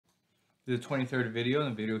The 23rd video in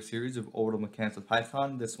the video series of orbital mechanics with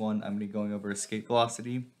Python. This one I'm going to be going over escape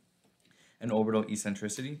velocity and orbital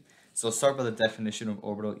eccentricity. So I'll start by the definition of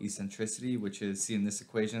orbital eccentricity, which is seen in this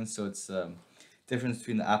equation. So it's difference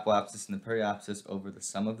between the apoapsis and the periapsis over the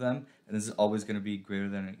sum of them. And this is always going to be greater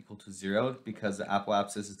than or equal to 0 because the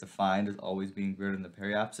apoapsis is defined as always being greater than the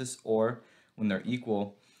periapsis, or when they're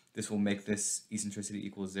equal, this will make this eccentricity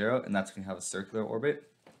equal 0, and that's when you have a circular orbit.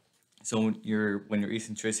 So when your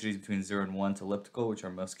eccentricity is between 0 and 1, it's elliptical, which are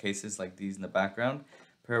most cases like these in the background.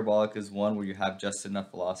 Parabolic is one where you have just enough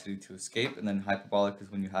velocity to escape, and then hyperbolic is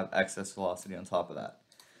when you have excess velocity on top of that.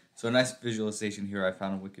 So a nice visualization here I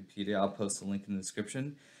found on Wikipedia, I'll post a link in the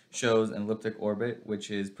description, shows an elliptic orbit, which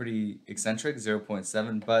is pretty eccentric,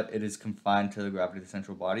 0.7, but it is confined to the gravity of the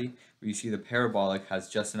central body, where you see the parabolic has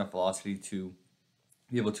just enough velocity to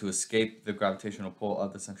be able to escape the gravitational pull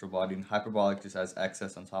of the central body, and hyperbolic just has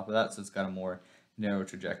excess on top of that, so it's got a more narrow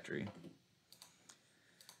trajectory.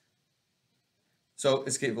 So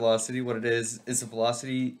escape velocity, what it is a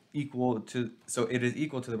velocity equal to, so it is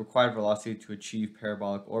equal to the required velocity to achieve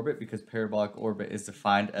parabolic orbit, because parabolic orbit is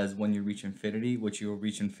defined as when you reach infinity, which you will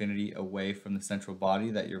reach infinity away from the central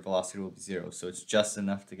body, that your velocity will be 0. So it's just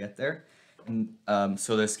enough to get there. And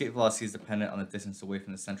so the escape velocity is dependent on the distance away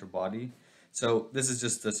from the central body. So this is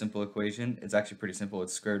just a simple equation. It's actually pretty simple.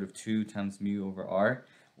 It's square root of 2 times mu over r,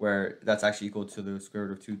 where that's actually equal to the square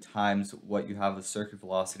root of 2 times what you have the circuit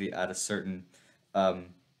velocity at a certain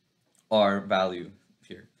r value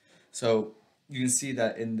here. So you can see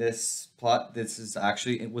that in this plot, this is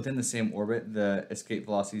actually within the same orbit, the escape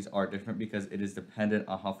velocities are different because it is dependent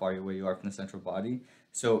on how far away you are from the central body.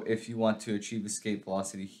 So if you want to achieve escape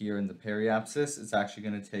velocity here in the periapsis, it's actually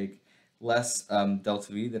going to take less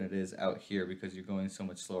delta v than it is out here, because you're going so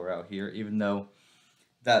much slower out here. Even though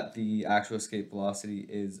that the actual escape velocity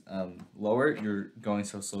is lower, you're going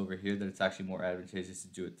so slow over here that it's actually more advantageous to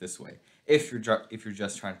do it this way. If you're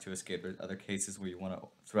just trying to escape, there's other cases where you want to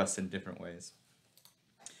thrust in different ways.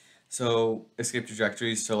 So escape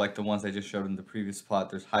trajectories, so like the ones I just showed in the previous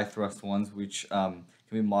plot, there's high thrust ones which can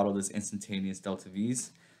be modeled as instantaneous delta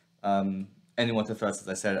v's. And you want to thrust, as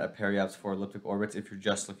I said, at periapsis for elliptic orbits if you're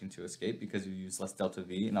just looking to escape, because you use less delta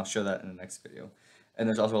v, and I'll show that in the next video. And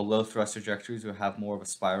there's also low thrust trajectories who have more of a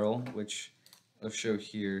spiral, which I'll show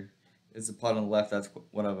here. Is the plot on the left, that's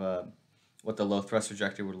what the low thrust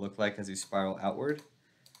trajectory would look like as you spiral outward.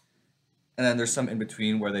 And then there's some in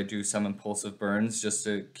between where they do some impulsive burns just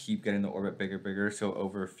to keep getting the orbit bigger, so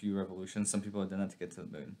over a few revolutions. Some people have done that to get to the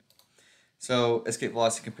moon. So escape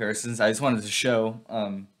velocity comparisons, I just wanted to show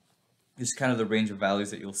just kind of the range of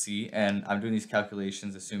values that you'll see, and I'm doing these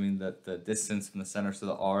calculations assuming that the distance from the center to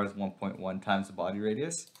the r is 1.1 times the body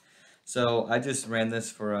radius. So I just ran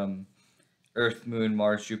this for Earth, Moon,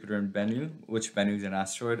 Mars, Jupiter, and Bennu, which Bennu is an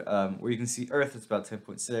asteroid, where you can see Earth is about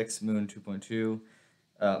 10.6, Moon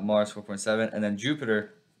 2.2, Mars 4.7, and then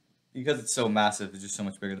Jupiter, because it's so massive, it's just so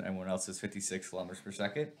much bigger than everyone else, is 56 kilometers per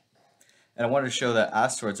second. And I wanted to show that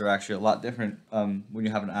asteroids are actually a lot different when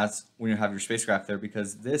you have your spacecraft there,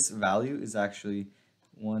 because this value is actually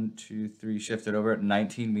 1, 2, 3 shifted over at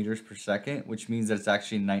 19 meters per second, which means that it's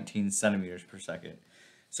actually 19 centimeters per second.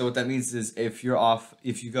 So what that means is if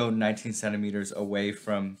you go 19 centimeters away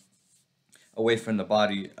from the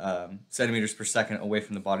body, centimeters per second away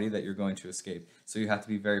from the body, that you're going to escape. So you have to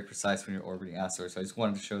be very precise when you're orbiting asteroids. So I just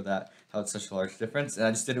wanted to show that, how it's such a large difference. And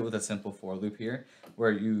I just did it with a simple for loop here,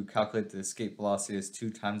 where you calculate the escape velocity as 2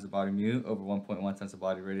 times the body mu over 1.1 times the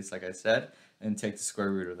body radius, like I said, and take the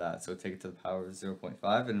square root of that. So take it to the power of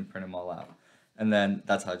 0.5 and print them all out. And then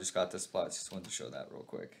that's how I just got this plot. Just wanted to show that real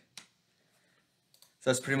quick. So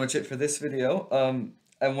that's pretty much it for this video.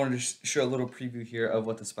 I wanted to show a little preview here of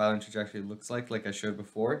what the spiraling trajectory looks like I showed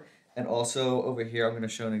before. And also over here, I'm going to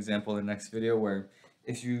show an example in the next video where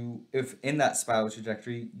if in that spiral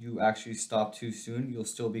trajectory you actually stop too soon, you'll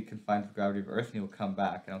still be confined to the gravity of Earth and you'll come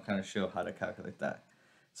back. And I'll kind of show how to calculate that.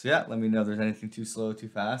 So yeah, let me know if there's anything too slow, too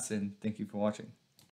fast, and thank you for watching.